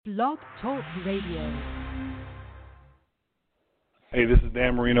Blog Talk Radio. Hey, this is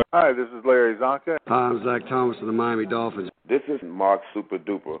Dan Marino. Hi, this is Larry Zonka. Hi, I'm Zach Thomas of the Miami Dolphins. This is Mark Super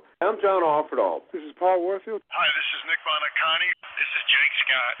Duper. I'm John Offerdahl. This is Paul Warfield. Hi, this is Nick Bonacani. This is Jake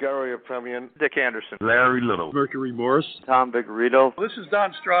Scott. Gary Premian. Dick Anderson. Larry Little. Mercury Morris. Tom Vigorito. This is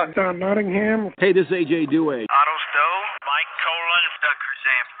Don Strock. Don Nottingham. Hey, this is AJ Dewey. Otto Stowe. Mike Colon. Doug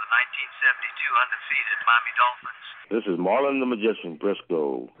Cruzan from the 1972 undefeated Miami Dolphins. This is Marlon the Magician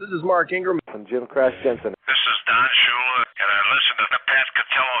Briscoe. This is Mark Ingram. And Jim Crash Jensen. This is Don Shula, and I listen to the Pat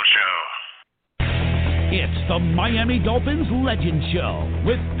Catello Show. It's the Miami Dolphins Legend Show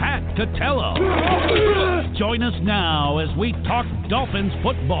with Pat Catello. Join us now as we talk Dolphins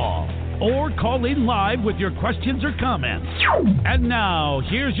football, or call in live with your questions or comments. And now,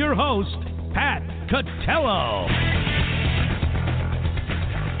 here's your host, Pat Catello.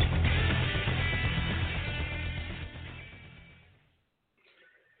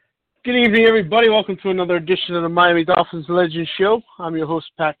 Good evening, everybody. Welcome to another edition of the Miami Dolphins Legend Show. I'm your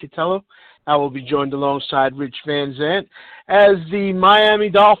host, Pat Catello. I will be joined alongside Rich Van Zant as the Miami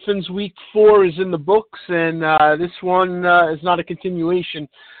Dolphins Week 4 is in the books, and this one is not a continuation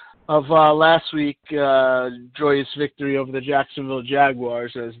of last week's joyous victory over the Jacksonville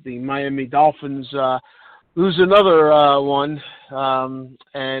Jaguars, as the Miami Dolphins lose another one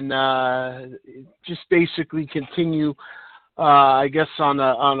and just basically continue, I guess, on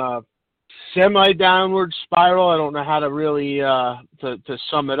a semi-downward spiral. I don't know how to really to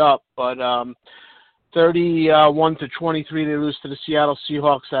sum it up, but 31-23, they lose to the Seattle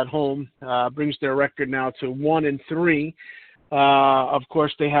Seahawks at home. Brings their record now to 1-3. Of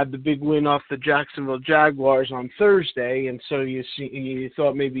course, they had the big win off the Jacksonville Jaguars on Thursday, and so you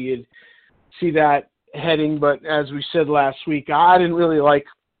thought maybe you'd see that heading. But as we said last week, I didn't really like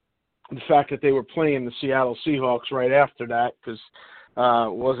the fact that they were playing the Seattle Seahawks right after that, because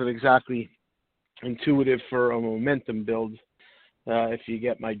it wasn't exactly intuitive for a momentum build, if you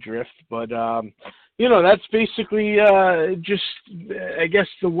get my drift. But, that's basically just, I guess,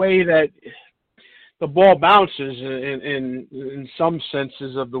 the way that the ball bounces in some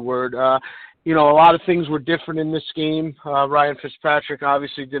senses of the word. A lot of things were different in this game. Ryan Fitzpatrick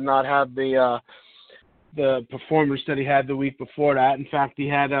obviously did not have the performance that he had the week before that. In fact, he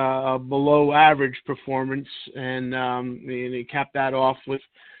had a below-average performance, and he capped that off with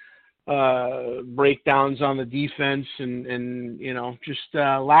breakdowns on the defense and just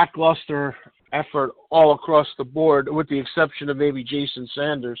lackluster effort all across the board, with the exception of maybe Jason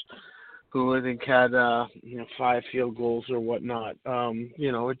Sanders, who I think had 5 field goals or whatnot.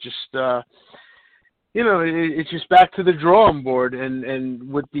 It's just back to the drawing board,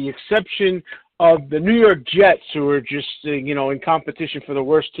 and with the exception of the New York Jets, who are just in competition for the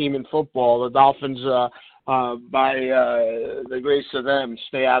worst team in football, the Dolphins, by the grace of them,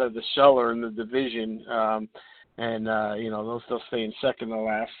 stay out of the cellar in the division, they'll stay in second to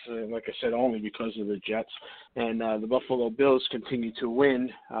last. Like I said, only because of the Jets. And the Buffalo Bills continue to win.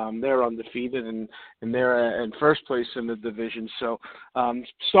 They're undefeated, and they're in first place in the division. So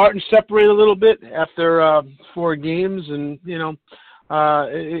starting to separate a little bit after 4 games, and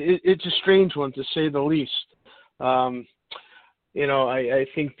it's a strange one, to say the least. I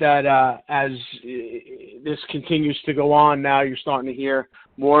think that as this continues to go on now, you're starting to hear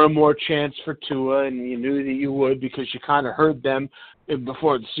more and more chants for Tua, and you knew that you would, because you kind of heard them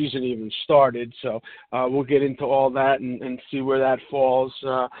before the season even started. So we'll get into all that and see where that falls.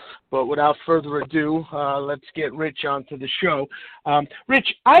 But without further ado, let's get Rich onto the show.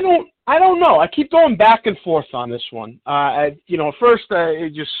 Rich, I don't know. I keep going back and forth on this one. First I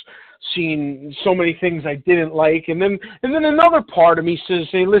just seen so many things I didn't like, and then another part of me says,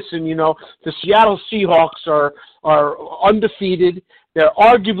 hey, listen, the Seattle Seahawks are undefeated. They're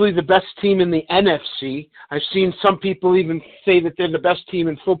arguably the best team in the NFC. I've seen some people even say that they're the best team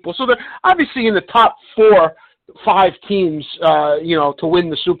in football. So they're obviously in the top 4-5 teams, to win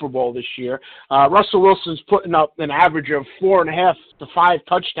the Super Bowl this year. Russell Wilson's putting up an average of 4.5 to 5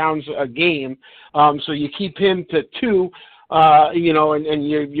 touchdowns a game. So you keep him to 2. And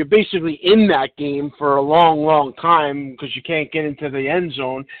you're basically in that game for a long, long time, because you can't get into the end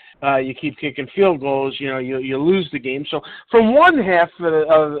zone. You keep kicking field goals, you lose the game. So from one half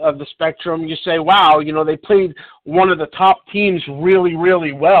of the spectrum, you say, wow, they played one of the top teams really,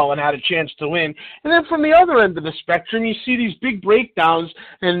 really well and had a chance to win. And then from the other end of the spectrum, you see these big breakdowns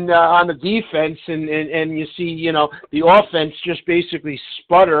and on the defense, and you see, the offense just basically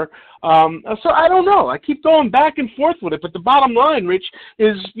sputter. So I don't know. I keep going back and forth with it, but the bottom line, Rich,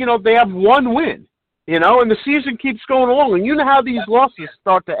 is, they have one win. And the season keeps going along, and you know how these losses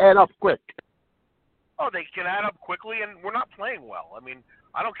start to add up quick. Oh, they can add up quickly, and we're not playing well. I mean,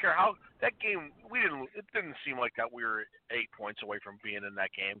 I don't care how that game. It didn't seem like that we were 8 points away from being in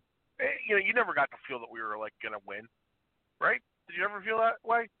that game. You never got to feel that we were like gonna win, right? Did you ever feel that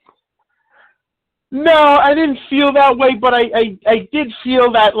way? No, I didn't feel that way, but I did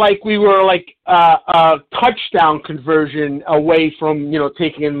feel that like we were like a touchdown conversion away from,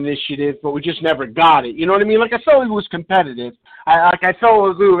 taking an initiative, but we just never got it. You know what I mean? Like I felt it was competitive. I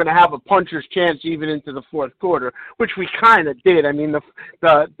felt we were going to have a puncher's chance even into the fourth quarter, which we kind of did. I mean,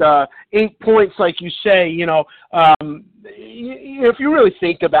 the 8 points, like you say, if you really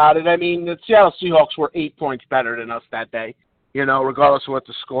think about it, I mean, the Seattle Seahawks were 8 points better than us that day. Regardless of what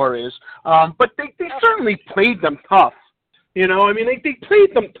the score is. But they certainly played them tough. They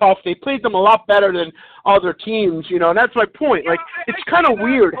played them tough. They played them a lot better than other teams, and that's my point. Like, it's kind of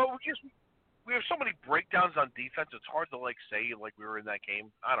weird. Well, we have so many breakdowns on defense, it's hard to, say, we were in that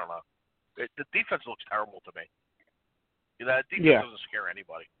game. I don't know. The defense looks terrible to me. That defense doesn't scare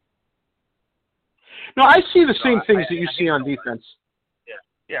anybody. No, I see the same things that you see on defense.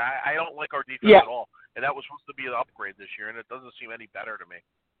 Yeah, I don't like our defense at all. And that was supposed to be an upgrade this year, and it doesn't seem any better to me.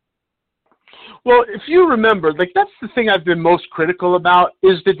 Well, if you remember, that's the thing I've been most critical about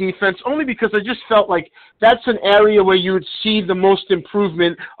is the defense, only because I just felt like that's an area where you would see the most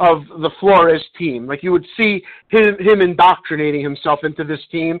improvement of the Flores team. Like you would see him indoctrinating himself into this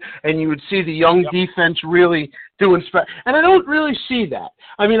team, and you would see the young defense really doing stuff. And I don't really see that.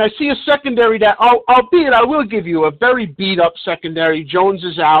 I mean, I see a secondary that, albeit I will give you a very beat-up secondary. Jones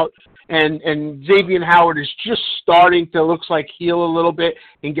is out. And Xavier Howard is just starting to, looks like, heal a little bit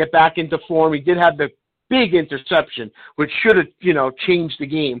and get back into form. He did have the big interception, which should have, changed the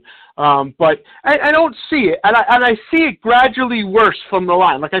game. But I don't see it. And I see it gradually worse from the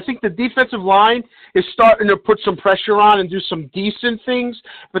line. Like, I think the defensive line is starting to put some pressure on and do some decent things.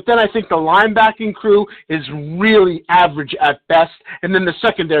 But then I think the linebacking crew is really average at best. And then the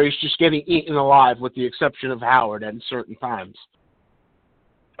secondary is just getting eaten alive, with the exception of Howard at certain times.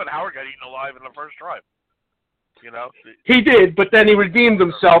 But Howard got eaten alive in the first drive. He did, but then he redeemed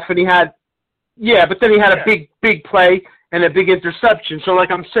himself, and he had a big play and a big interception. So, like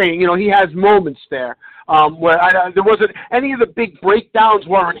I'm saying, he has moments there where there wasn't any of the big breakdowns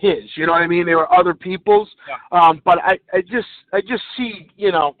weren't his. You know what I mean? They were other people's. Yeah. But I just see,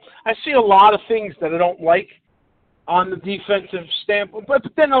 I see a lot of things that I don't like on the defensive standpoint. But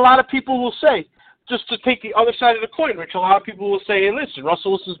then a lot of people will say, just to take the other side of the coin, Rich, a lot of people will say, hey, listen,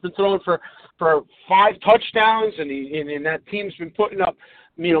 Russell Wilson's been throwing for 5 touchdowns, and that team's been putting up,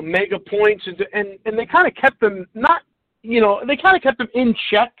 mega points, and they kind of kept them they kind of kept them in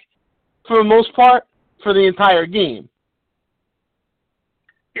check for the most part for the entire game.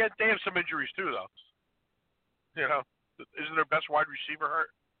 Yeah, they have some injuries too, though. Isn't their best wide receiver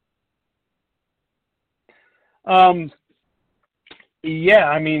hurt? Yeah,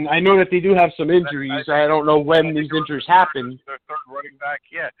 I mean, I know that they do have some injuries. I don't know when these injuries happen. Their third running back,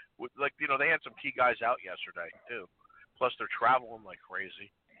 they had some key guys out yesterday, too. Plus, they're traveling like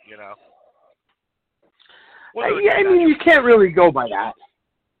crazy, I mean, you can't really go by that.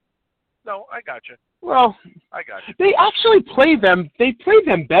 No, I got you. Well, I got you. They actually play them. They play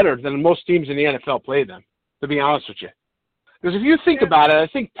them better than most teams in the NFL play them, to be honest with you. Because if you think about it, I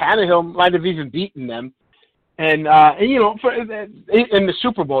think Tannehill might have even beaten them. And in the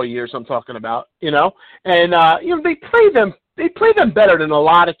Super Bowl years, I'm talking about, they play them better than a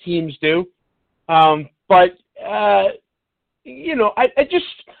lot of teams do. But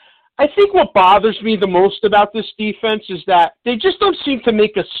I think what bothers me the most about this defense is that they just don't seem to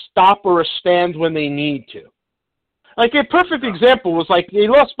make a stop or a stand when they need to. Like, a perfect example was, like, they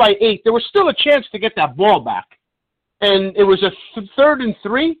lost by 8. There was still a chance to get that ball back. And it was a 3rd and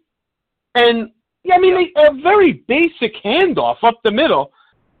 3. And a very basic handoff up the middle,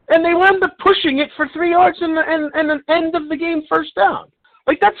 and they wound up pushing it for 3 yards and an end of the game first down.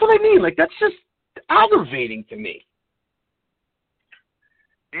 Like, that's what I mean. Like, that's just aggravating to me.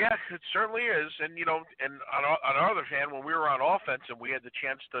 Yeah, it certainly is. And, and on the other hand, when we were on offense and we had the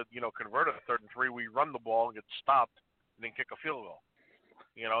chance to, convert a 3rd and 3, we run the ball and get stopped and then kick a field goal.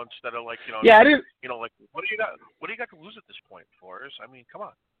 Instead of Yeah, I didn't. What do you got to lose at this point, Flores? I mean, come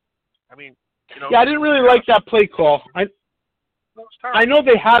on. I mean. I didn't really like that play call. I know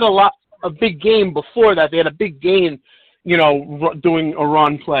they had a big game before that. They had a big gain, doing a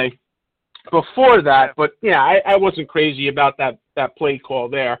run play before that. But I wasn't crazy about that play call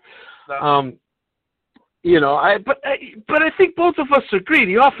there. No. But I think both of us agree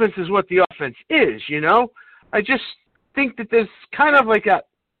the offense is what the offense is. I just think that there's kind of like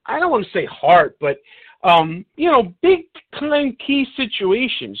I don't want to say heart, but big kind key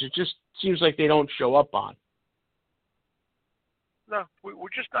situations. It just seems like they don't show up on. No,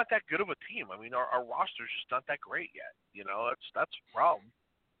 we're just not that good of a team. I mean, our roster's just not that great yet. You know, that's the problem.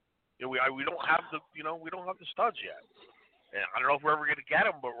 You know, we don't have the studs yet. And I don't know if we're ever going to get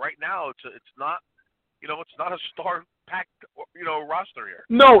them, but right now it's not a star-packed roster here.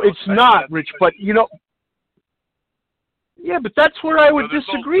 No, it's not, Rich. But yeah, but that's where I would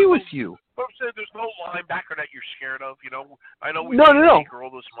disagree with you. But I'm saying there's no linebacker that you're scared of. You know, I know we no. Baker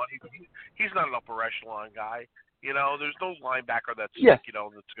all this money, but he's not an upper echelon guy. You know, there's no linebacker that's that's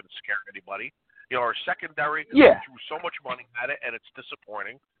going to scare anybody. You know, our secondary threw so much money at it, and it's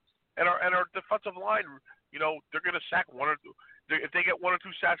disappointing. And our defensive line, they're going to sack one or two. If they get 1 or 2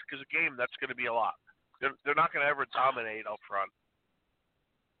 sacks because of game, that's going to be a lot. They're not going to ever dominate up front.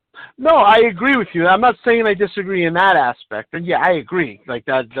 No, I agree with you. I'm not saying I disagree in that aspect. And yeah, I agree. Like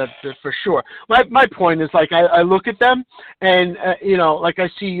that's for sure. My point is, like, I look at them and like I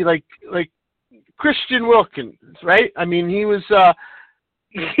see like Christian Wilkins, right? I mean, he was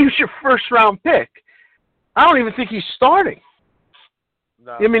your first round pick. I don't even think he's starting.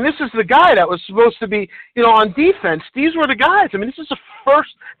 No. I mean, this is the guy that was supposed to be, on defense. These were the guys. I mean, this is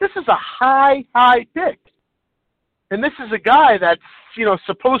a high pick. And this is a guy that's,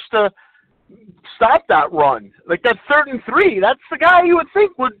 supposed to stop that run. Like that 3rd and 3, that's the guy you would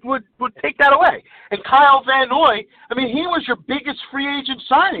think would take that away. And Kyle Van Noy, I mean, he was your biggest free agent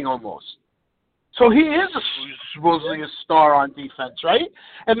signing almost. So he is supposedly a star on defense, right?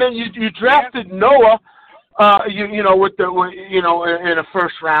 And then you drafted Noah, in a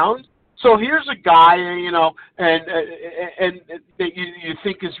first round. So here's a guy, and that you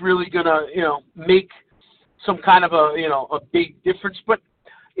think is really gonna, make some kind of a big difference. But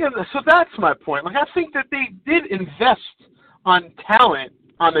so that's my point. Like, I think that they did invest on talent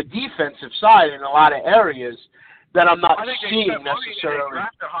on the defensive side in a lot of areas that I'm not seeing necessarily. They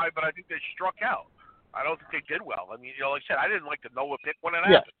drafted high, but I think they struck out. I don't think they did well. I mean, like I said, I didn't like the Noah pick when it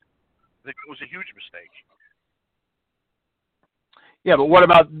happened. I think it was a huge mistake. Yeah, but what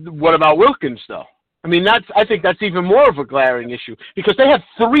about Wilkins though? I mean, I think that's even more of a glaring issue because they had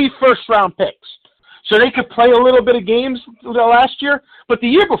 3 first-round picks, so they could play a little bit of games last year. But the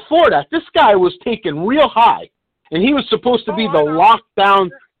year before that, this guy was taken real high, and he was supposed to be the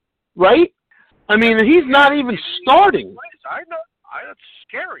lockdown, right? I mean, he's not even starting. I know. It's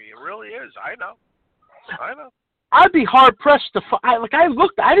scary. It really is. I know. I'd be hard pressed to find. Like, I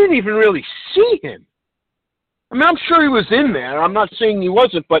looked, I didn't even really see him. I mean, I'm sure he was in there. I'm not saying he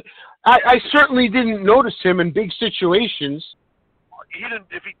wasn't, but I certainly didn't notice him in big situations. He didn't.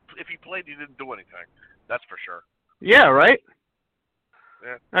 If he played, he didn't do anything. That's for sure. Yeah, right.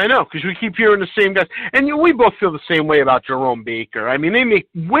 Yeah. I know, because we keep hearing the same guys, and we both feel the same way about Jerome Baker. I mean, they make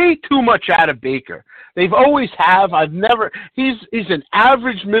way too much out of Baker. They've always have. I've never. He's an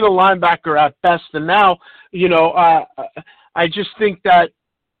average middle linebacker at best, and now I just think that.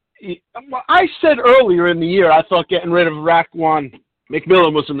 I said earlier in the year I thought getting rid of Raquan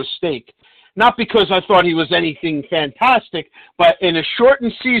McMillan was a mistake. Not because I thought he was anything fantastic, but in a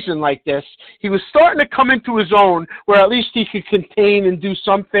shortened season like this, he was starting to come into his own where at least he could contain and do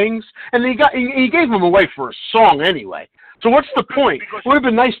some things. And he gave him away for a song anyway. So what's the point? It would have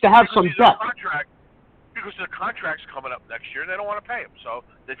been nice to have some depth. Because the contract's coming up next year, they don't want to pay him. So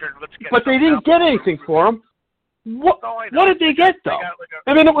they figured, let's get. But they didn't get anything for him. What did they get though?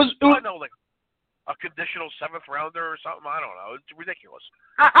 I mean, it was like a conditional 7th rounder or something. I don't know. It's ridiculous.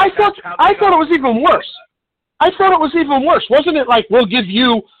 I thought it was even worse. I thought it was even worse. Wasn't it like, we'll give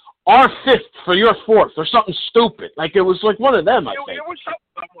you our 5th for your 4th or something stupid? Like, it was like one of them. I think it was something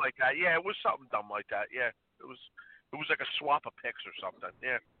dumb like that. Yeah, it was something dumb like that. Yeah, it was like a swap of picks or something.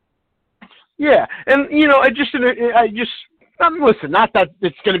 Yeah. Yeah, and listen, not that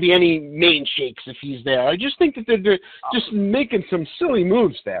it's going to be any main shakes if he's there. I just think that they're just making some silly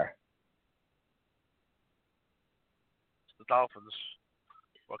moves there. The Dolphins.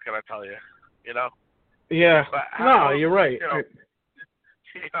 What can I tell you? Yeah. You're right.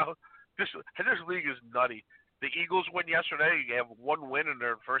 This league is nutty. The Eagles win yesterday. You have 1 win and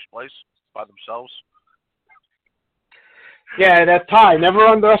they're in first place by themselves. Yeah, that tie. Never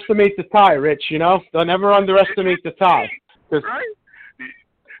underestimate the tie, Rich. Don't ever underestimate the tie. Right?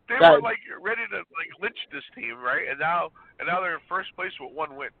 They were like ready to lynch this team, right? And now they're in first place with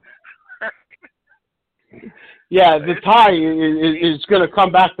 1 win. Yeah, the tie is going to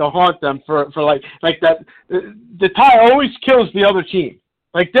come back to haunt them for like that. The tie always kills the other team.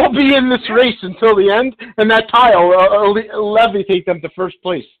 Like, they'll be in this race until the end, and that tie will levitate them to first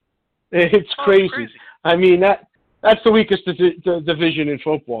place. It's crazy. I mean, that's the weakest division in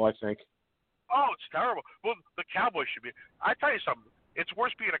football, I think. Oh, it's terrible. Well, the Cowboys should be. I tell you something. It's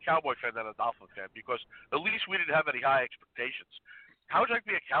worse being a Cowboy fan than a Dolphin fan because at least we didn't have any high expectations. How would you like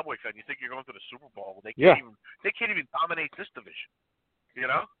to be a Cowboy fan? You think you're going to the Super Bowl? They can't even dominate this division. You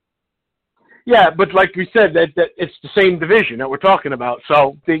know? Yeah, but like we said, that it's the same division that we're talking about.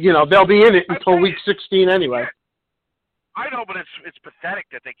 So they'll be in it until week 16 anyway. I know, but it's pathetic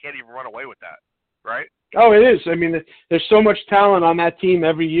that they can't even run away with that, right? Oh, it is. I mean, there's so much talent on that team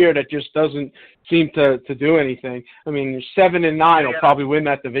every year that just doesn't seem to do anything. I mean, 7-9 will probably win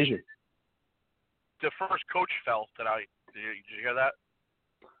that division. The first coach fell tonight. Did you hear that?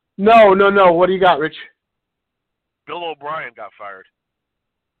 No. What do you got, Rich? Bill O'Brien got fired.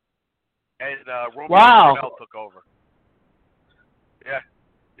 And Romeo Catello took over. Yeah.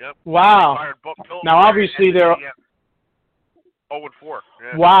 Yep. Wow. Now, obviously, they're 0-4.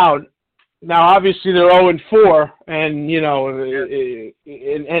 Yeah. Wow. Now, obviously, they're 0-4, and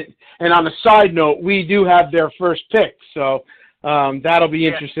and on a side note, we do have their first pick, so that'll be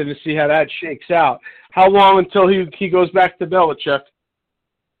interesting to see how that shakes out. How long until he goes back to Belichick?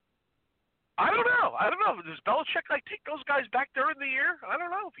 I don't know. Does Belichick take those guys back during the year? I don't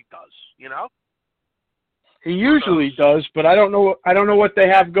know if he does. You know. He usually does, but I don't know. I don't know what they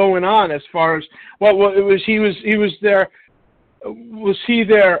have going on as far as what it was. He was their. Was he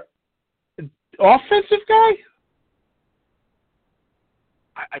their offensive guy?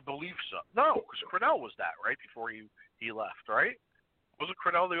 I believe so. No, because Crennel was that right before he left, right? Wasn't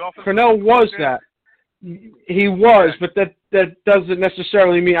Crennel the offensive? Crennel was that. He was, but that doesn't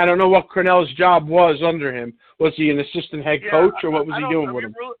necessarily mean. I don't know what Crennel's job was under him. Was he an assistant head coach, or what was he doing with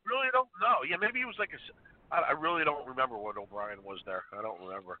him? Really don't know. Yeah, maybe he was like I really don't remember what O'Brien was there. I don't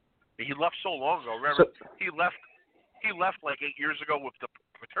remember. He left so long ago. Remember, he left like 8 years ago with the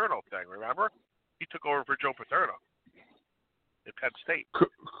Paterno thing. Remember, he took over for Joe Paterno at Penn State.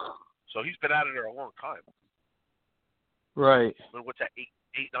 So he's been out of there a long time. Right. What's that?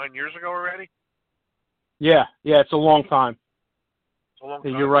 9 years ago already? Yeah, it's a long time. It's a long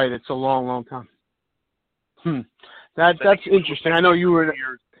time. You're right. It's a long time. That's interesting. I know you were.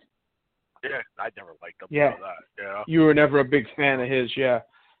 Yeah, I never liked him. Yeah. Yeah. You were never a big fan of his. Yeah.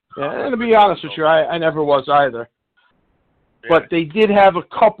 And to be honest with you, I never was either. Yeah. But they did have a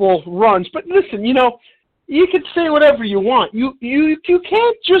couple runs. But listen, you can say whatever you want. You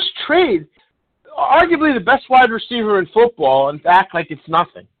can't just trade arguably the best wide receiver in football and act like it's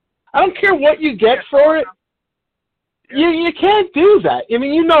nothing. I don't care what you get for it. You can't do that. I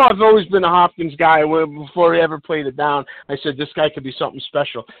mean, I've always been a Hopkins guy. Before he ever played it down, I said this guy could be something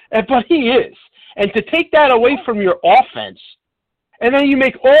special. But he is. And to take that away from your offense, and then you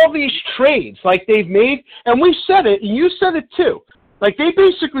make all these trades like they've made, and we said it, and you said it too. Like they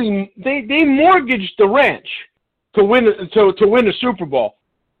basically they mortgaged the ranch to win a Super Bowl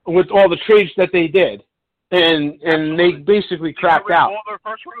with all the trades that they did. And they basically crapped out. All their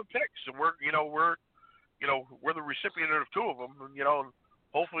first round picks, and we're the recipient of two of them, and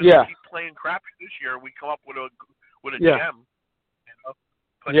hopefully we keep playing crappy this year. We come up with a gem,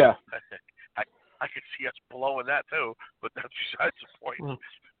 But I could see us blowing that too, but that's besides the point.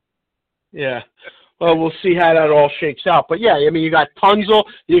 Yeah. Well, we'll see how that all shakes out. But yeah, I mean, you got Tunzel,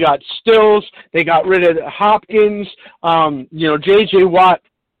 you got Stills, they got rid of Hopkins. J.J. Watt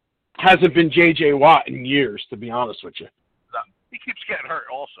hasn't been J.J. Watt in years, to be honest with you. No, he keeps getting hurt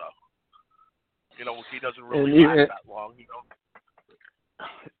also. He doesn't really last that long,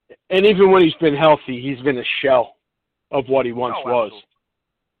 And even when he's been healthy, he's been a shell of what he once was. Absolutely.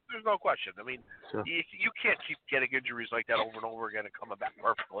 There's no question. I mean, you can't keep getting injuries like that over and over again and coming back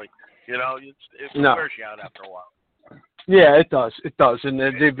perfectly. It wears you out after a while. Yeah, it does. It does. And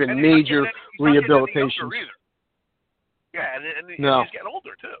they've been major rehabilitations. Yeah, and he's getting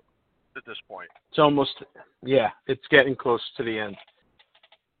older, too, at this point. It's almost, it's getting close to the end.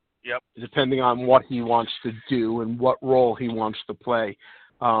 Yep. Depending on what he wants to do and what role he wants to play.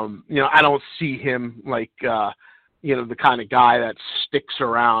 I don't see him like, the kind of guy that sticks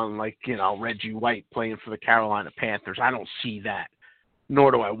around like, Reggie White playing for the Carolina Panthers. I don't see that, nor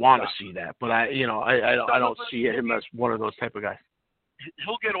do I want to see that. But I don't see him as one of those type of guys.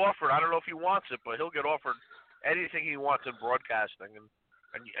 He'll get offered. I don't know if he wants it, but he'll get offered anything he wants in broadcasting, and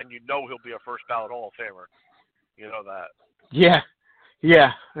he'll be a first ballot Hall of Famer. You know that.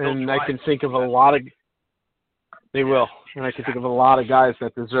 Yeah, and I can think of a lot of. They will, and I can think of a lot of guys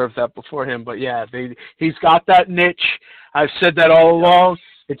that deserve that before him. But yeah, he's got that niche. I've said that all along.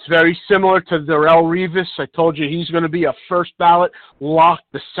 It's very similar to Darrelle Revis. I told you he's going to be a first ballot lock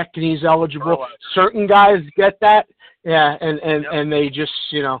the second he's eligible. Certain guys get that, and they just,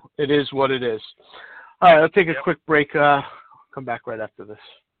 it is what it is. All right, I'll take a quick break. Come back right after this.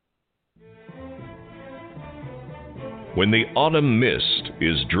 When the autumn mist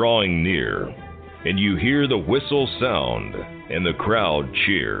is drawing near, and you hear the whistle sound, and the crowd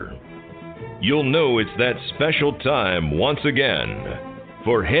cheer. You'll know it's that special time once again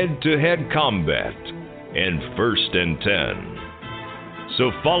for head-to-head combat and 1st and 10.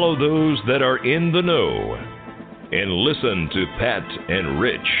 So follow those that are in the know and listen to Pat and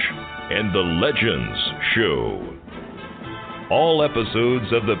Rich and the Legends Show. All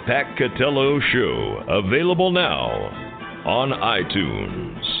episodes of the Pat Catello Show available now on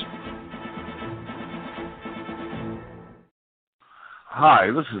iTunes.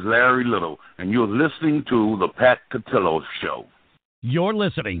 Hi, this is Larry Little, and you're listening to the Pat Catello Show. You're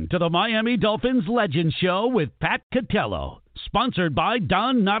listening to the Miami Dolphins Legend Show with Pat Catello, sponsored by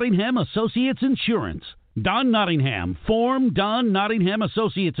Don Nottingham Associates Insurance. Don Nottingham formed Don Nottingham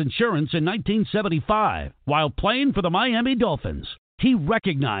Associates Insurance in 1975 while playing for the Miami Dolphins. He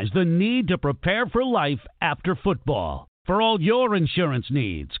recognized the need to prepare for life after football. For all your insurance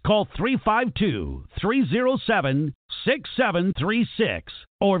needs, call 352-307-6736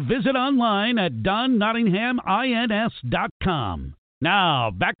 or visit online at donnottinghamins.com.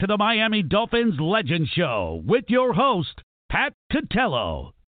 Now, back to the Miami Dolphins Legend Show with your host, Pat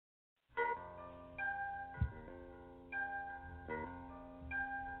Catello.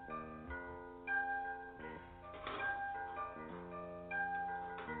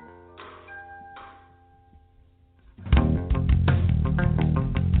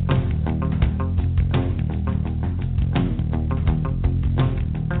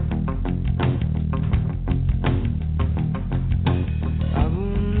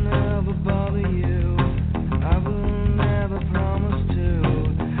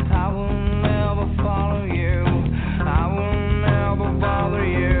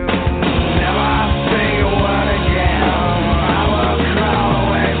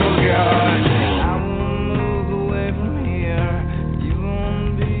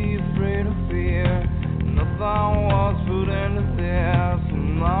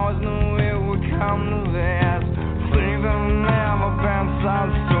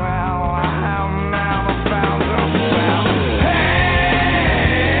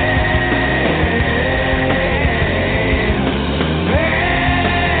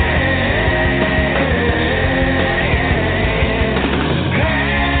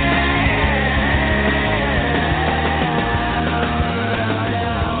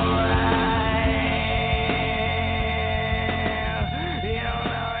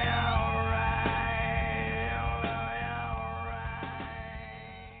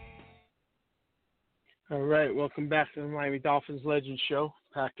 Welcome back to the Miami Dolphins Legend Show.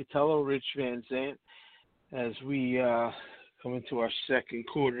 Pat Catello, Rich Van Zant. As we come into our second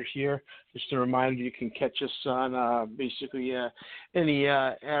quarter here, just a reminder, you can catch us on basically any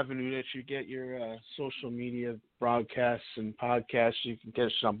avenue that you get your social media broadcasts and podcasts. You can catch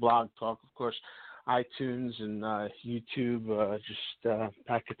us on Blog Talk, of course, iTunes and YouTube. Just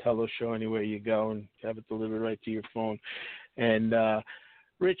Pat Catello Show anywhere you go and have it delivered right to your phone. And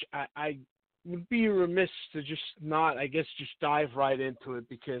Rich, I would be remiss to just dive right into it,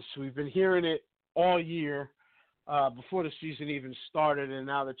 because we've been hearing it all year before the season even started, and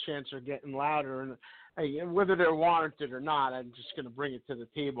now the chants are getting louder. And whether they're warranted or not, I'm just going to bring it to the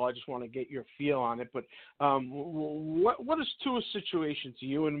table. I just want to get your feel on it. But what is Tua's situation to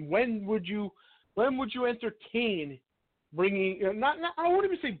you, and when would you entertain bringing? I wouldn't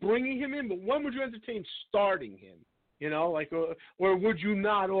even say bringing him in, but when would you entertain starting him? You know, or would you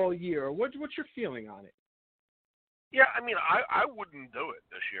not all year? Or what's your feeling on it? Yeah, I mean, I wouldn't do it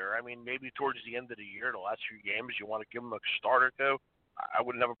this year. I mean, maybe towards the end of the year, the last few games, you want to give him a start or two. I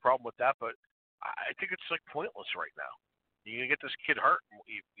wouldn't have a problem with that, but I think it's pointless right now. You can get this kid hurt, or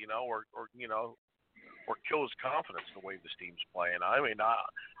kill his confidence the way this team's playing. I mean,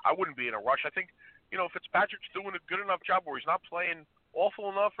 I wouldn't be in a rush. I think, Fitzpatrick's doing a good enough job where he's not playing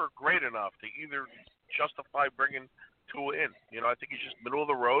awful enough or great enough to either justify bringing Tua in. I think he's just middle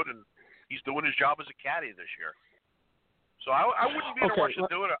of the road, and he's doing his job as a caddy this year. So I wouldn't be in a rush to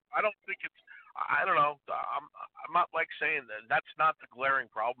do it. I don't think it's. I don't know. I'm not saying that's not the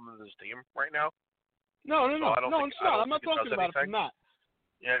glaring problem of this team right now. No, it's not. I'm not talking about it from that.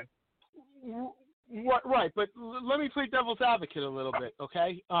 Yeah. Right, but let me play devil's advocate a little bit,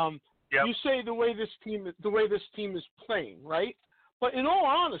 okay? Yep. You say the way this team is playing, right? But in all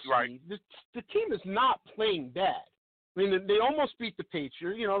honesty, right, the team is not playing bad. I mean, they almost beat the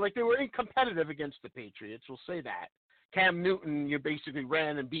Patriots. They were incompetitive against the Patriots. We'll say that. Cam Newton, you basically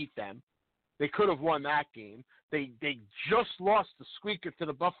ran and beat them. They could have won that game. They just lost the squeaker to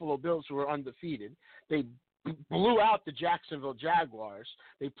the Buffalo Bills, who were undefeated. They blew out the Jacksonville Jaguars.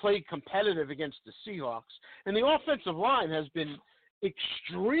 They played competitive against the Seahawks. And the offensive line has been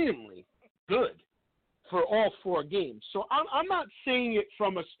extremely good for all 4 games. So I'm not saying it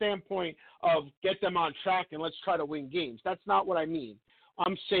from a standpoint of get them on track and let's try to win games. That's not what I mean.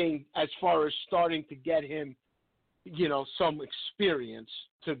 I'm saying as far as starting to get him, some experience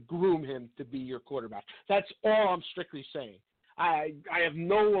to groom him to be your quarterback. That's all I'm strictly saying. I have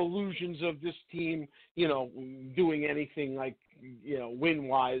no illusions of this team, doing anything like,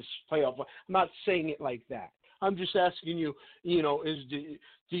 win-wise, playoff. I'm not saying it like that. I'm just asking you,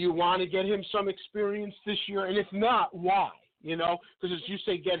 do you want to get him some experience this year? And if not, why? Because as you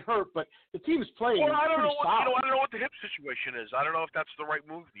say, get hurt, but the team is playing. Well, I don't know solid. I don't know what the hip situation is. I don't know if that's the right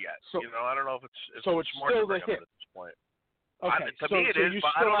move yet. So, I don't know if it's so it's smart still to bring the hip him at this point. Okay, to me it is,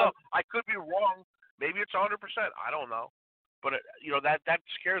 but I don't know. I could be wrong. Maybe it's 100%. I don't know. But that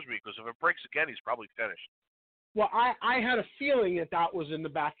scares me because if it breaks again, he's probably finished. Well, I had a feeling that was in the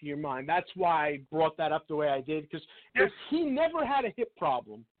back of your mind. That's why I brought that up the way I did. Because if he never had a hip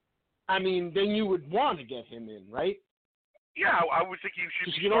problem, then you would want to get him in, right? Yeah, I would think he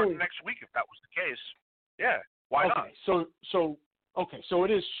should be starting next week if that was the case. Yeah, why not? So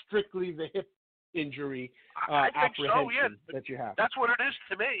it is strictly the hip injury apprehension that you have. That's what it is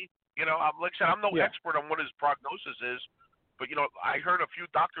to me. Like I said, I'm no expert on what his prognosis is, but I heard a few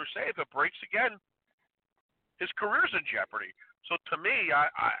doctors say if it breaks again, his career's in jeopardy. So to me,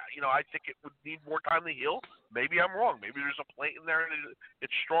 I think it would need more time to heal. Maybe I'm wrong. Maybe there's a plate in there and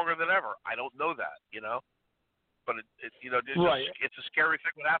it's stronger than ever. I don't know that. But it's a scary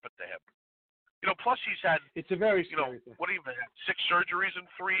thing what happened to him. Plus he's had it's a very scary thing. What even 6 surgeries in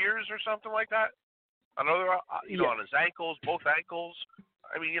 3 years or something like that. Another on his ankles, both ankles.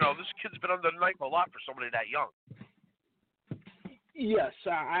 This kid's been under the knife a lot for somebody that young. Yes,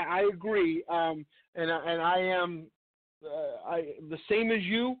 I agree. And I am the same as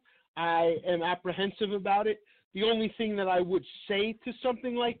you. I am apprehensive about it. The only thing that I would say to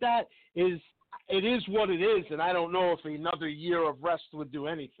something like that is it is what it is, and I don't know if another year of rest would do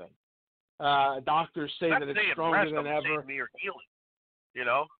anything. Doctors say that it's stronger than ever. Mere healing,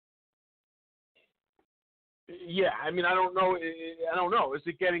 Yeah, I don't know. I don't know. Is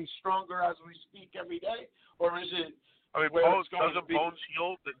it getting stronger as we speak every day, or is it? Bones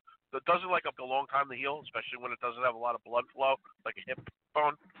heal? It doesn't a long time to heal, especially when it doesn't have a lot of blood flow, like a hip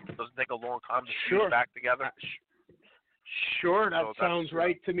bone. It doesn't take a long time to fuse back together. Sure, that sounds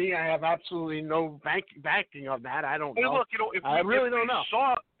right to me. I have absolutely no backing of that. I don't know. Look, I really don't know.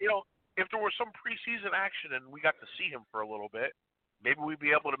 If there was some preseason action and we got to see him for a little bit, maybe we'd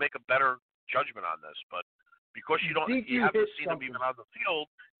be able to make a better judgment on this. But because you haven't seen him even on the field,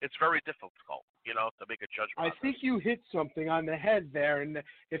 it's very difficult, to make a judgment. I think you hit something on the head there, and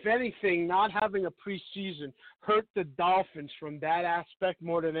if anything, not having a preseason hurt the Dolphins from that aspect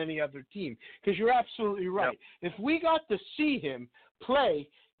more than any other team. Because you're absolutely right. Yep. If we got to see him play,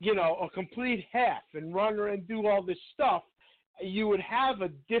 a complete half and run and do all this stuff, you would have a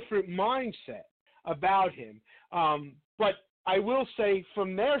different mindset about him. But I will say,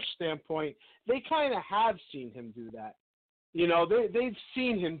 from their standpoint, they kind of have seen him do that. They've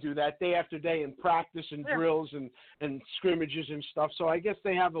seen him do that day after day in practice and drills and scrimmages and stuff. So I guess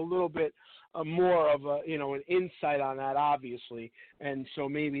they have a little bit more of an insight on that, obviously. And so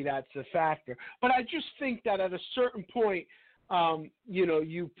maybe that's a factor. But I just think that at a certain point,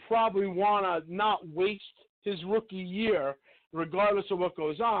 you probably want to not waste his rookie year, regardless of what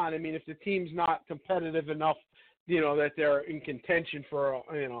goes on. If the team's not competitive enough, that they're in contention for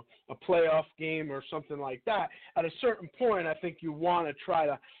a playoff game or something like that, at a certain point, I think you want to try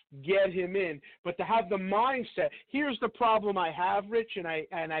to get him in. But to have the mindset, here's the problem I have, Rich, and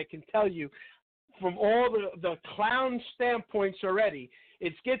I can tell you from all the clown standpoints already,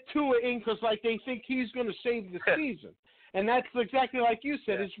 it's get Tua in because they think he's going to save the season. And that's exactly like you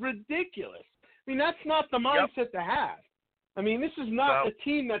said. It's ridiculous. That's not the mindset to have. This is not a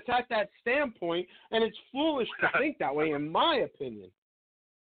team that's at that standpoint, and it's foolish to think that way, in my opinion.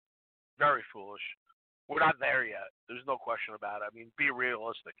 Very foolish. We're not there yet. There's no question about it. Be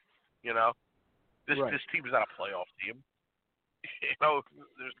realistic. This team is not a playoff team. It's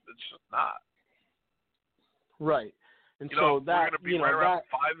just not. Right. And so that, we're going to be right around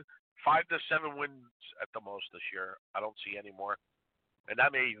 5 to 7 wins at the most this year. I don't see any more, and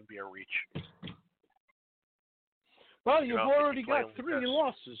that may even be a reach. Well, you've already got 3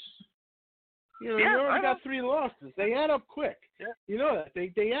 losses. You already got 3 losses. They add up quick. Yeah. You know that.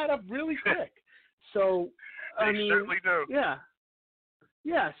 They add up really quick. So, they certainly do. Yeah.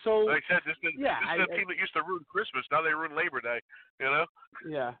 Yeah, so... Like I said, this is a team that used to ruin Christmas. Now they ruin Labor Day,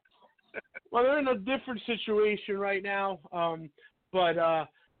 Yeah. Well, they're in a different situation right now. But, I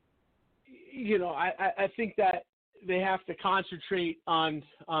think that they have to concentrate on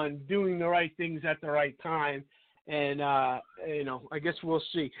doing the right things at the right time. And I guess we'll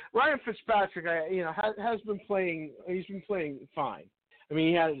see. Ryan Fitzpatrick, has been playing. He's been playing fine. I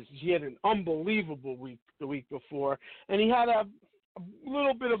mean, he had an unbelievable week the week before, and he had a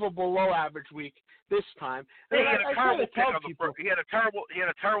little bit of a below average week this time. He had a terrible pick on the first. He had a terrible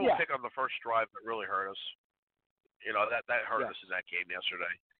pick on the first drive that really hurt us. That hurt us in that game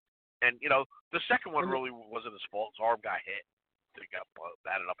yesterday. And the second one really wasn't his fault. His arm got hit. He got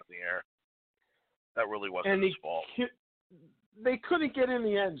batted up in the air. That really wasn't his fault. They couldn't get in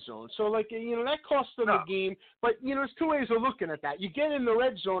the end zone. So, that cost them the game. But, there's two ways of looking at that. You get in the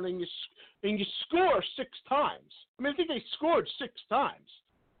red zone and you score 6 times. I mean, I think they scored 6 times.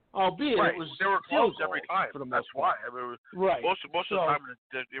 Albeit right. It was they were close every time. For the most That's part. why. I mean, right. Most of the time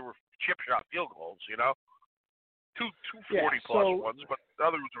they were chip shot field goals, Two 40-plus ones, but the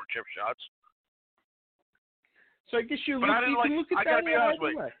others were chip shots. So I guess you look at that. I gotta be honest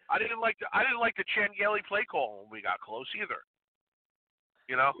with you. Way. I didn't like the Chan-Gailey play call when we got close either.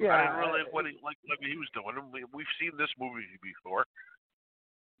 Yeah, I didn't really like what he was doing. We've seen this movie before.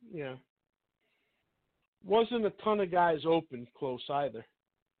 Yeah. Wasn't a ton of guys open close either.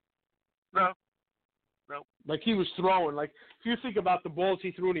 No. Like he was throwing. Like if you think about the balls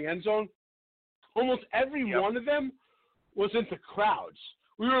he threw in the end zone, almost every one of them was into crowds.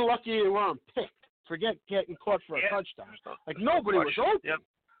 We were lucky they weren't picked. Forget getting caught for a touchdown. Like nobody was open. Yep.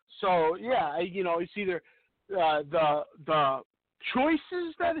 So it's either the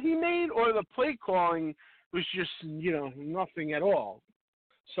choices that he made or the play calling was just nothing at all.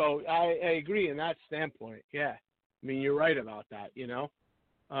 So I agree in that standpoint. Yeah, I mean you're right about that.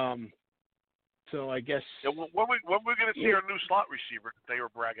 So I guess when we're going to see our new slot receiver that they were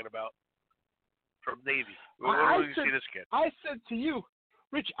bragging about from Navy? When will you see this kid? I said to you,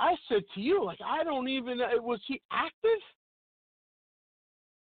 Rich, I don't even, was he active?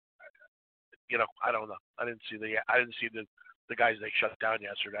 I don't know. I didn't see the guys they shut down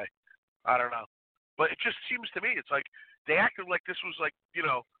yesterday. I don't know. But it just seems to me, it's like they acted like this was like,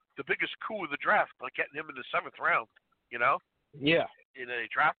 the biggest coup of the draft, like getting him in the 7th round, Yeah.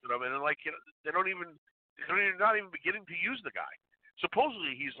 They drafted him, and then they're not even beginning to use the guy.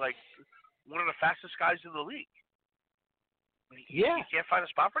 Supposedly he's like one of the fastest guys in the league. You can't find a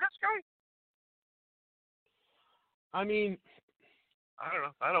spot for this guy? I mean, I don't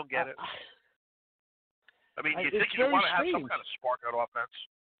know. I don't get it. I mean, you think you want to have strange. some kind of spark on offense?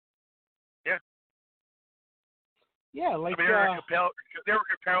 Yeah. Yeah, like they were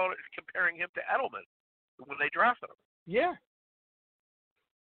comparing him to Edelman when they drafted him. Yeah.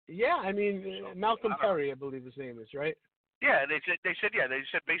 Yeah, I mean Malcolm Perry, I believe his name is, right? Yeah, they said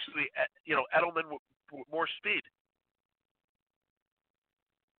basically, Edelman with more speed.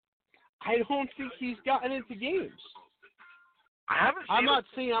 I don't think he's gotten into games. I haven't seen I'm not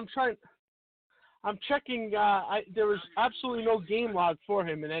seeing. I'm checking. There was absolutely no game log for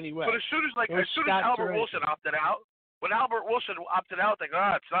him in any way. But as soon as Albert Wilson opted out, when Albert Wilson opted out, they go,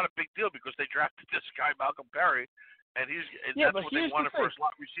 it's not a big deal because they drafted this guy Malcolm Perry, and that's what they wanted for a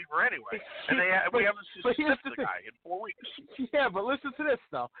slot receiver anyway. And we haven't seen the guy in 4 weeks. Yeah, but listen to this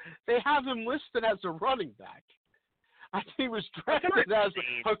though. They have him listed as a running back. I think he was drafted as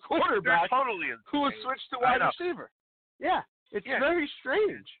a quarterback who was switched to wide receiver. Yeah, it's very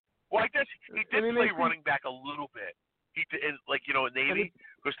strange. Well, I guess he did play running back a little bit. He did, in Navy,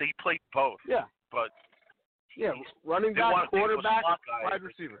 because he played both. Yeah. But running back, quarterback, wide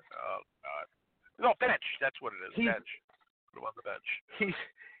receiver. Oh God. No, bench. That's what it is. Bench. Put him on the bench.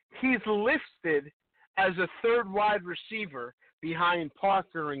 He's listed as a 3rd wide receiver behind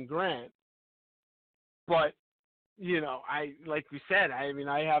Parker and Grant, but. Like we said, I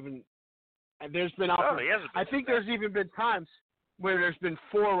haven't. There's been. I think there's even been times where there's been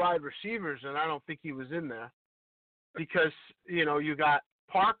 4 wide receivers, and I don't think he was in there because you got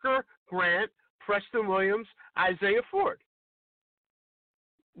Parker, Grant, Preston Williams, Isaiah Ford,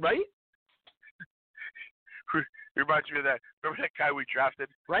 right? Reminds me of that. Remember that guy we drafted?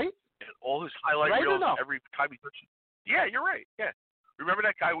 Right. And all his highlight reels every time he touched it. Yeah, you're right. Yeah. Remember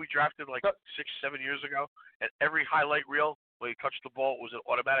that guy we drafted 6-7 years ago? And every highlight reel when he touched the ball was an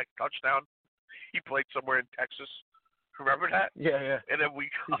automatic touchdown. He played somewhere in Texas. Remember that? Yeah. And then we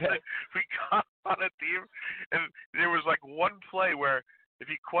got on a team, and there was one play where if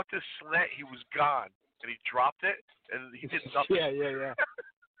he caught this slant, he was gone, and he dropped it, and he did nothing.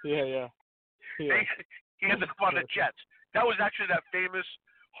 Yeah. He ended up on the Jets. That was actually that famous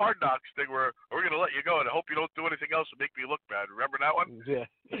Hard Knocks thing where we're going to let you go and I hope you don't do anything else to make me look bad. Remember that one?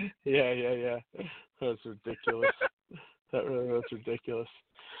 Yeah. That's ridiculous. That's ridiculous.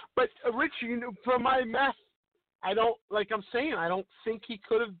 But, Rich, from my math I don't think he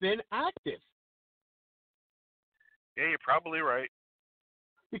could have been active. Yeah, you're probably right.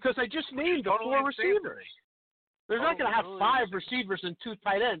 Because I just named the totally 4 receivers. They're not going to have 5 receivers and 2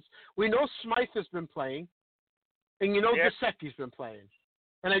 tight ends. We know Smythe has been playing, and Gesicki's been playing.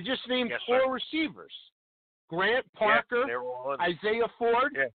 And I just named 4 receivers. Grant, Parker, Isaiah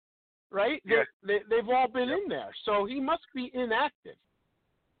Ford, right? Yeah. They've all been in there. So he must be inactive.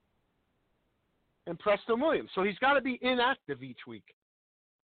 And Preston Williams. So he's got to be inactive each week.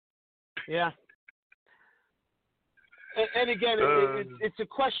 Yeah. And again, it's a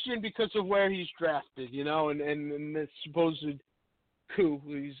question because of where he's drafted, and the supposed coup.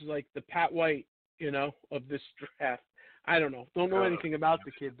 He's like the Pat White, of this draft. I don't know. Don't know anything about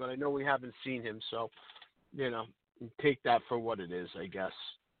the kid, but I know we haven't seen him. So, take that for what it is, I guess.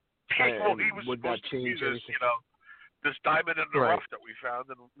 Well, he was supposed to be this, this diamond in the rough that we found,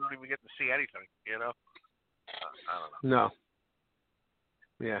 and we don't even get to see anything, I don't know. No.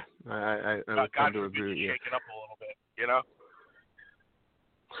 Yeah, I would come to agree with you. Shake it up a little bit,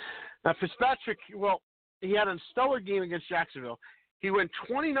 Now, Fitzpatrick, he had a stellar game against Jacksonville. He went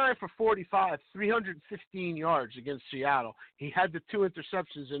 29 for 45, 315 yards against Seattle. He had the 2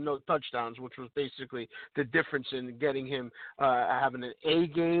 interceptions and no touchdowns, which was basically the difference in getting him having an A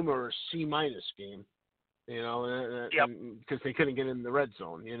game or a C- game. Because they couldn't get in the red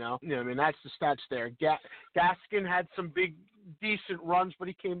zone, I mean, that's the stats there. Gaskin had some decent runs, but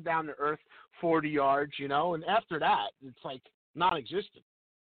he came down to earth, 40 yards, and after that, it's like non-existent.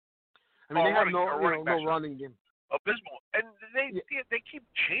 I mean, they have no running game. Abysmal. And they keep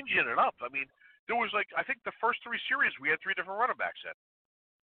changing it up. I mean, there was I think the first 3 series, we had 3 different running backs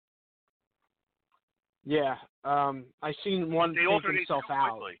in. Yeah. I seen one take himself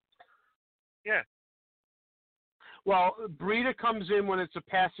out. Yeah. Well, Breida comes in when it's a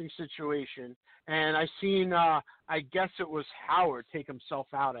passing situation, and I seen, I guess it was Howard take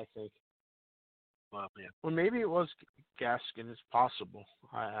himself out, I think. Well, yeah. Or maybe it was Gaskin. It's possible.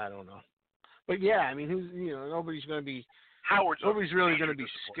 I don't know. But, yeah, I mean, nobody's going to be – nobody's really going to be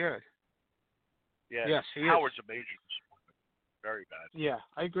scared. Yeah. Yes, he Howard's is. a major disappointment. Very bad. Yeah,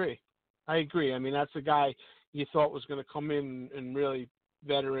 I agree. I mean, that's a guy you thought was going to come in and really –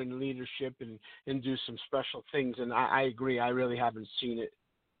 veteran leadership and do some special things, and I agree. I really haven't seen it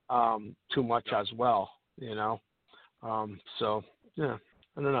too much as well, So, yeah,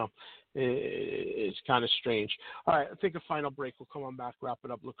 I don't know. It's kind of strange. All right, I'll take a final break. We'll come on back, wrap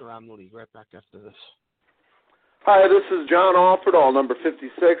it up, look around the league. Right back after this. Hi, this is John Offerdahl, number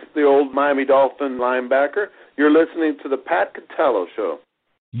 56, the old Miami Dolphin linebacker. You're listening to the Pat Catello Show.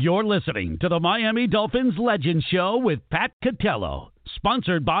 You're listening to the Miami Dolphins Legend Show with Pat Catello,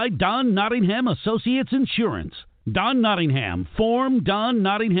 sponsored by Don Nottingham Associates Insurance. Don Nottingham formed Don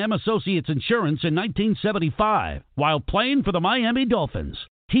Nottingham Associates Insurance in 1975 while playing for the Miami Dolphins.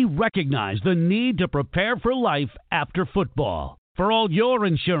 He recognized the need to prepare for life after football. For all your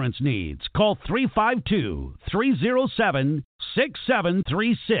insurance needs, call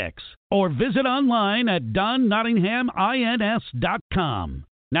 352-307-6736 or visit online at donnottinghamins.com.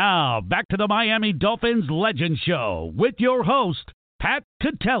 Now, back to the Miami Dolphins Legend Show with your host, Pat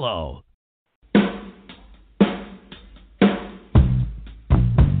Catello.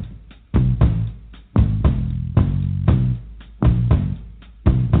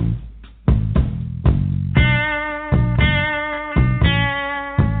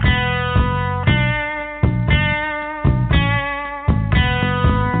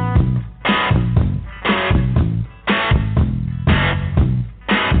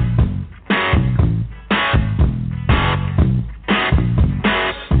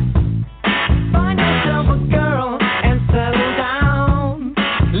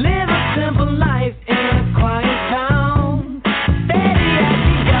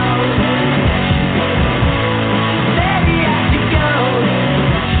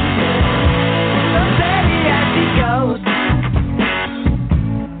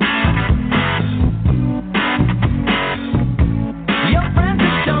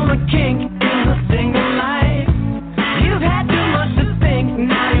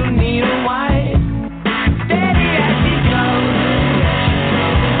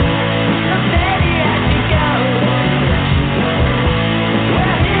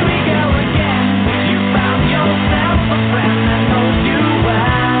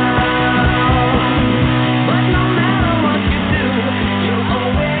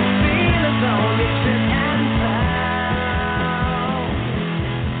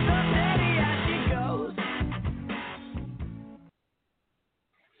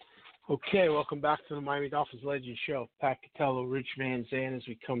 Okay, welcome back to the Miami Dolphins Legend Show. Pat Catello, Rich Van Zandt, as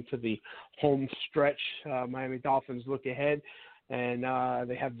we come to the home stretch. Miami Dolphins look ahead, and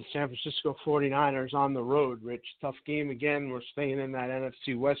they have the San Francisco 49ers on the road, Rich. Tough game again. We're staying in that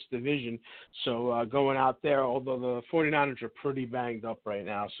NFC West division, so going out there, although the 49ers are pretty banged up right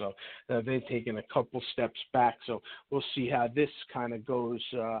now, so they've taken a couple steps back, so we'll see how this kind of goes.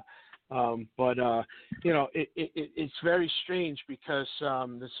 It's very strange because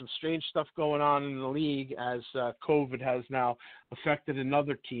there's some strange stuff going on in the league as COVID has now affected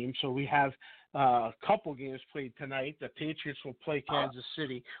another team. So we have a couple games played tonight. The Patriots will play Kansas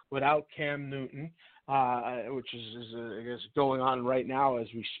City without Cam Newton, which is I guess going on right now as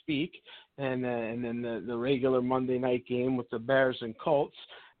we speak, and then the regular Monday night game with the Bears and Colts.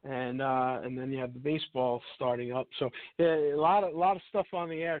 And then you have the baseball starting up. So a lot of stuff on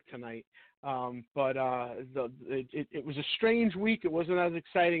the air tonight. It was a strange week. It wasn't as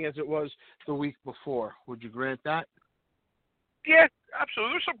exciting as it was the week before. Would you grant that? Yeah,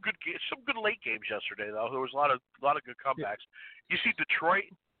 absolutely. There's some good late games yesterday, though. There was a lot of good comebacks. You see, Detroit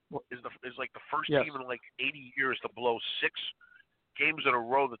is like the first team in like 80 years to blow 6 games in a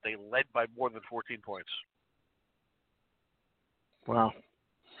row that they led by more than 14 points. Wow.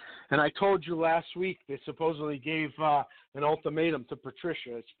 And I told you last week they supposedly gave an ultimatum to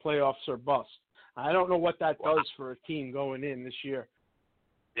Patricia. It's playoffs or bust. I don't know what that does for a team going in this year.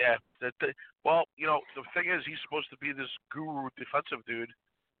 Yeah. The thing is, he's supposed to be this guru defensive dude,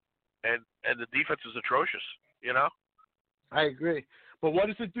 and the defense is atrocious. You know. I agree. But what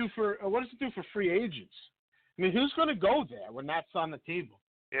does it do for free agents? I mean, who's going to go there when that's on the table?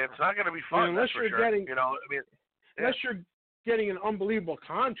 Yeah, it's not going to be fun. Unless that's you're for sure. getting, unless you're getting an unbelievable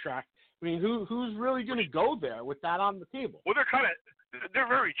contract. I mean, who's really going to go there with that on the table? Well, they're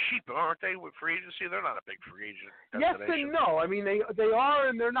very cheap, aren't they? With free agency, they're not a big free agent. Yes and no. I mean, they are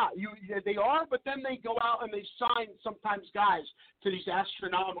and they're not. They are, but then they go out and they sign sometimes guys to these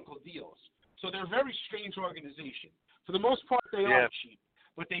astronomical deals. So they're a very strange organization. For the most part, they are cheap,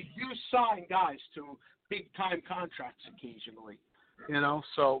 but they do sign guys to big time contracts occasionally. You know,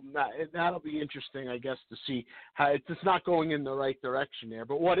 so that'll be interesting, I guess, to see how it's not going in the right direction there.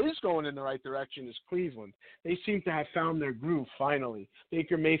 But what is going in the right direction is Cleveland. They seem to have found their groove finally.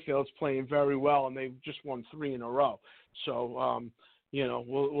 Baker Mayfield's playing very well, and they've just won 3 in a row. So,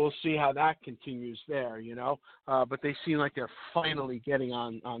 we'll see how that continues there. But they seem like they're finally getting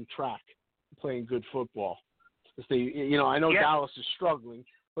on track, playing good football. Because I know Dallas is struggling.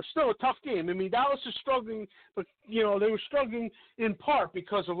 But still a tough game. I mean, Dallas is struggling, but, they were struggling in part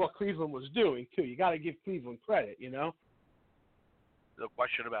because of what Cleveland was doing, too. You got to give Cleveland credit, No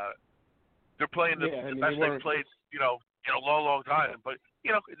question about it. They're playing the best they've played, in a long, long time. But,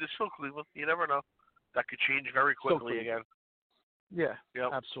 it's still Cleveland. You never know. That could change very quickly again. Yeah,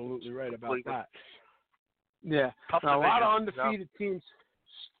 absolutely right about that. Yeah. Now, a lot of undefeated teams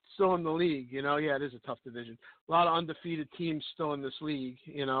still in the league, it is a tough division. A lot of undefeated teams still in this league,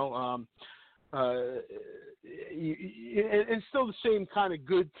 and still the same kind of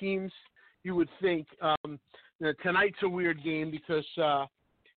good teams, you would think. Tonight's a weird game because,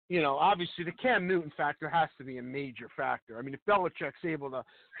 obviously the Cam Newton factor has to be a major factor. I mean, if Belichick's able to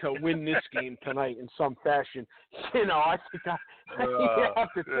win this game tonight in some fashion, I think you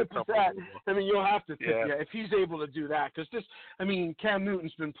have to tip that. I mean, you'll have to tip if he's able to do that. Because Cam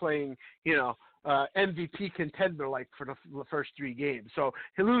Newton's been playing, MVP contender-like for the first 3 games. So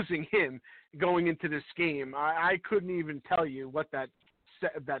losing him going into this game, I couldn't even tell you what that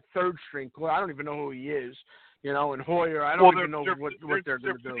third string, I don't even know who he is. And Hoyer, I don't even know what they're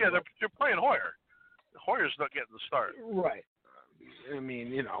going to do. Yeah, they're playing Hoyer. Hoyer's not getting the start. Right. I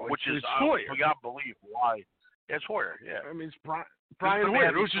mean, which it's is Hoyer. I can't believe why. It's Hoyer, yeah. I mean, it's Brian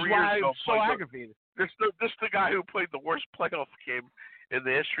Hoyer, which is why I'm so aggravated. This is the guy who played the worst playoff game in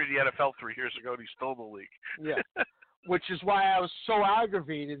the history of the NFL 3 years ago, and he's still in the league. Yeah. Which is why I was so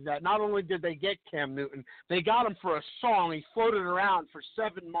aggravated that not only did they get Cam Newton, they got him for a song. He floated around for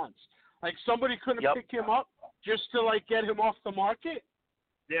 7 months. Like, somebody couldn't pick him up just to, get him off the market?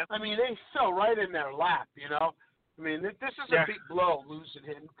 Yeah. I mean, they fell right in their lap, I mean, this is a big blow, losing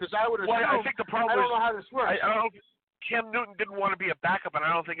him, because I would have I think the problem I don't know how this works. I don't know. Cam Newton didn't want to be a backup, and I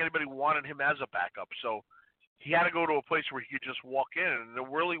don't think anybody wanted him as a backup. So he had to go to a place where he could just walk in, and there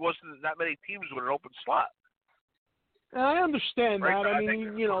really wasn't that many teams with an open slot. I understand that. I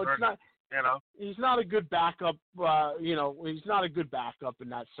mean, it's not. He's not a good backup. He's not a good backup in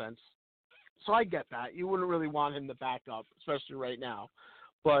that sense. So I get that. You wouldn't really want him to back up, especially right now.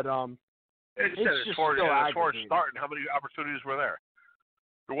 But it's just as far as starting, how many opportunities were there?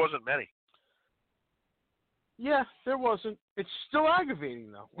 There wasn't many. Yeah, there wasn't. It's still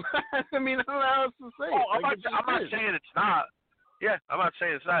aggravating, though. I mean, I don't know how else to say it. I'm not saying it's not. Yeah, I'm not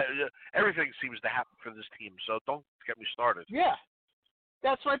saying it's not. Everything seems to happen for this team, so don't get me started. Yeah,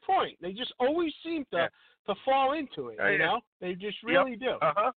 that's my point. They just always seem to fall into it, you know? They just really do.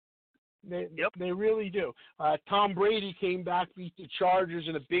 Uh-huh. They really do. Tom Brady came back, beat the Chargers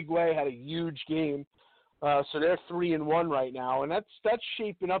in a big way, had a huge game. So they're 3-1 right now, and that's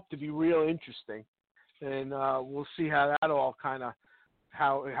shaping up to be real interesting. And we'll see how that all kind of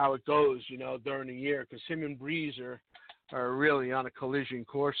how it goes, you know, during the year, because him and Breeze are really on a collision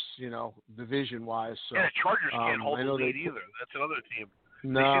course, you know, division-wise. So, the Chargers can't hold the lead either. That's another team.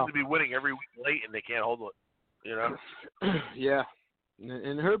 No. They seem to be winning every week late, and they can't hold it. You know. Yeah,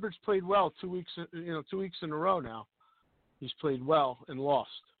 and Herbert's played well 2 weeks. 2 weeks in a row now. He's played well and lost.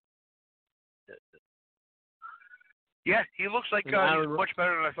 Yeah, he looks like he's much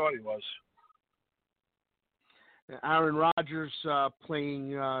better than I thought he was. Aaron Rodgers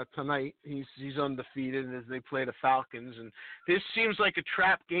playing tonight. He's undefeated as they play the Falcons, and this seems like a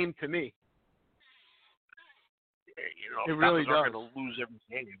trap game to me. You know, it really does. Are going to lose every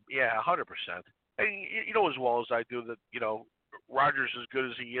game. Yeah, 100%. And you know as well as I do that, you know, Rodgers, as good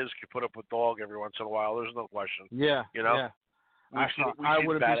as he is, can put up a dog every once in a while. There's no question. Yeah. You know? Yeah. I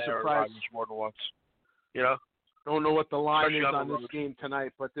would have been surprised more than once. You know? Don't know what the line is on this game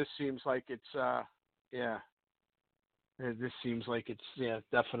tonight, but this seems like it's this seems like it's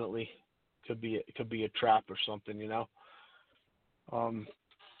definitely could be a trap or something, you know.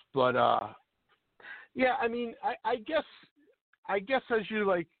 Yeah, I mean, I guess as you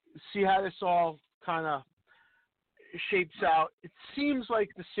like see how this all kind of shapes out, it seems like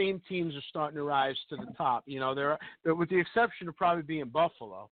the same teams are starting to rise to the top. You know, they're with the exception of probably being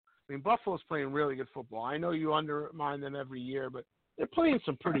Buffalo. I mean, Buffalo's playing really good football. I know you undermine them every year, but they're playing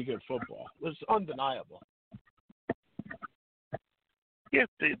some pretty good football. It's undeniable. Yeah,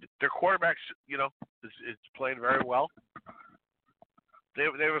 their quarterbacks, you know, is playing very well. They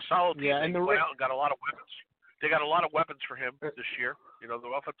have a solid team. Yeah, and they went out and got a lot of weapons. They got a lot of weapons for him this year. You know, the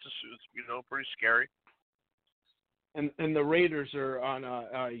offense is pretty scary. And the Raiders are on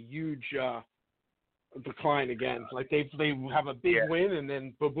a huge decline again. Like they have a big win and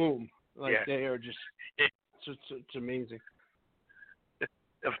then boom. Like they are just it's amazing.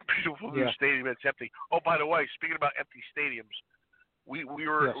 A beautiful new stadium that's empty. Oh, by the way, speaking about empty stadiums, we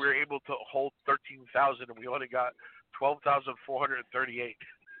were able to hold 13,000 and we only got 12,438.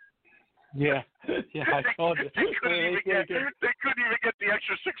 Yeah, I told you. They couldn't even get the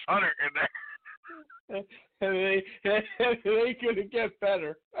extra 600 in there. They couldn't get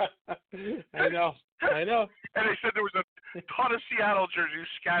better. I know. And they said there was a ton of Seattle jerseys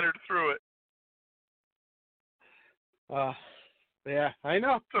scattered through it. Yeah, I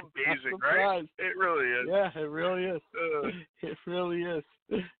know. It's amazing, right? It really is. Yeah, it really is. It really is.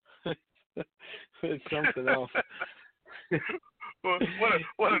 It's something else. What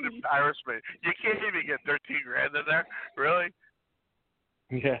an embarrassment! You can't even get $13,000 in there, really?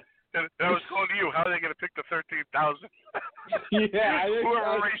 Yeah. And I was calling you. How are they going to pick the 13,000? Yeah,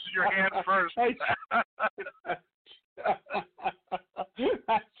 whoever raises your hand first.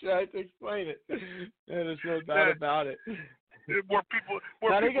 I tried to explain it. There's no doubt about it. More people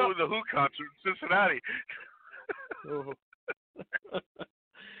in the Who concert in Cincinnati.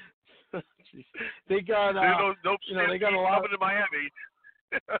 They got they got a lot coming to Miami.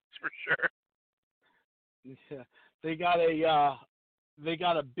 That's for sure. Yeah, they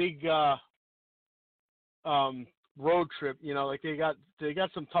got a big road trip. You know, like they got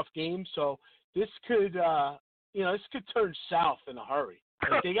some tough games. So this could turn south in a hurry.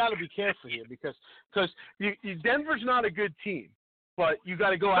 Like they got to be careful here because Denver's not a good team, but you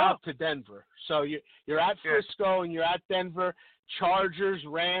got to go out to Denver. So you're at Frisco and you're at Denver. Chargers,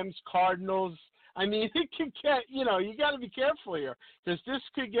 Rams, Cardinals. I mean, it could get, you got to be careful here because this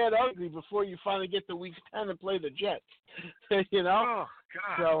could get ugly before you finally get to week 10 and play the Jets. You know? Oh,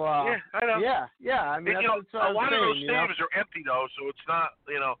 God. So, I know. Yeah. I mean, a lot of those stadiums are empty, though, so it's not,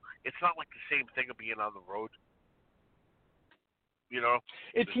 it's not like the same thing of being on the road. You know?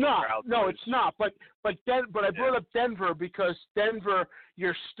 It's not. No, it's not. But I brought up Denver because Denver,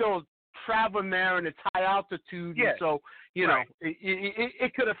 you're still traveling there and it's high altitude, and so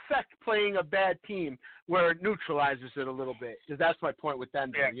it could affect playing a bad team where it neutralizes it a little bit. Because that's my point with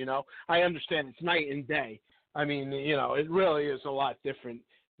Denver. Yeah. You know, I understand it's night and day. I mean, it really is a lot different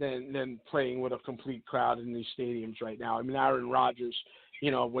than playing with a complete crowd in these stadiums right now. I mean, Aaron Rodgers,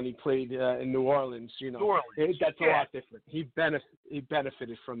 when he played in New Orleans, that's a lot different. He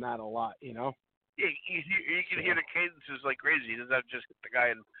benefited from that a lot. Yeah, you can hear the cadences like crazy. He doesn't have to just get the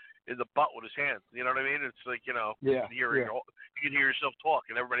guy in the butt with his hands. You know what I mean? It's like, you can hear yourself talk,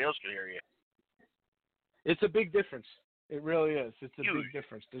 and everybody else can hear you. It's a big difference. It really is. It's a Huge. big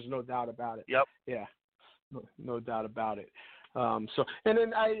difference. There's no doubt about it. Yep. Yeah. No doubt about it. And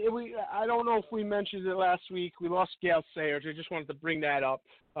then I don't know if we mentioned it last week. We lost Gale Sayers. I just wanted to bring that up.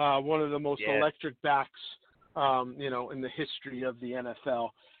 One of the most electric backs, in the history of the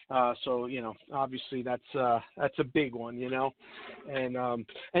NFL. So obviously that's a big one, and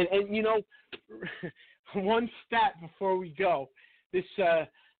one stat before we go. This the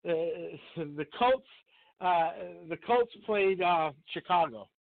Colts played Chicago,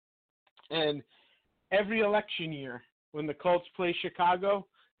 and every election year when the Colts play Chicago,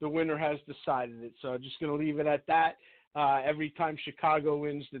 the winner has decided it. So I'm just going to leave it at that. Every time Chicago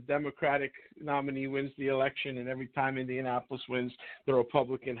wins, the Democratic nominee wins the election, and every time Indianapolis wins, the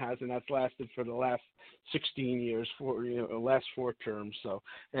Republican has, and that's lasted for the last 16 years, last 4 terms. So,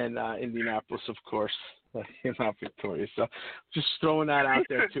 and Indianapolis, of course, not victorious. So, just throwing that out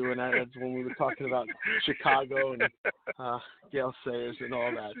there too. And that's when we were talking about Chicago and Gale Sayers and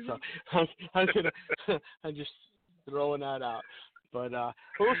all that. So, I'm just throwing that out. But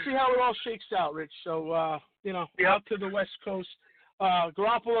we'll see how it all shakes out, Rich. So, out to the West Coast.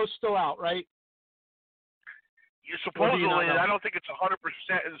 Garoppolo's still out, right? Supposedly, I don't think it's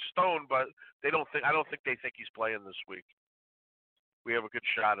 100% in stone, but I don't think they think he's playing this week. We have a good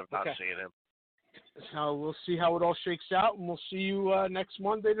shot of not seeing him. So we'll see how it all shakes out, and we'll see you next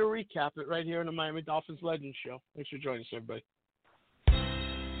Monday to recap it right here in the Miami Dolphins Legends Show. Thanks for joining us, everybody.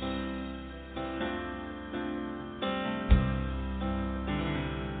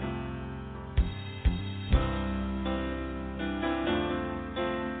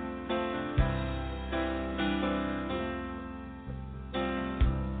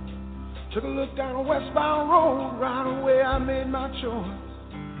 Took a look down a westbound road, right away I made my choice.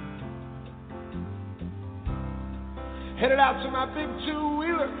 Headed out to my big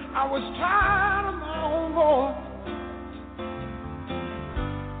two-wheeler, I was tired of my own voice.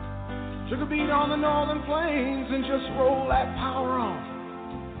 Took a beat on the northern plains and just rolled that power on.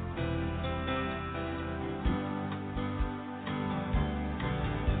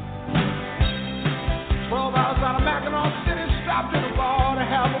 "12 hours out of Mackinac City, stopped in a bar to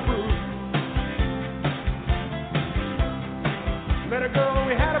have a brew. Met a girl and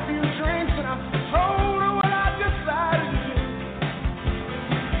we had a few drinks, and I told her what I decided to do.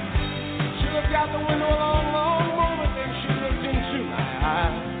 She looked out the window a long, long moment, then she looked into my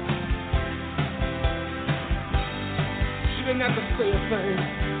eyes. She didn't have to say a thing.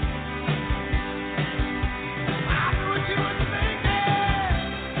 I knew what she was thinking.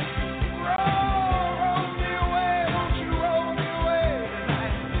 Roll me away, won't you roll me away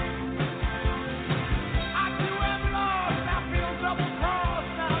tonight? I too am lost, I feel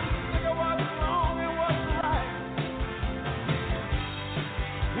double-crossed. Now I'm sick of what's wrong and what's right.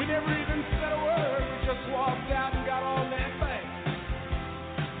 We never even said a word, we just walked out.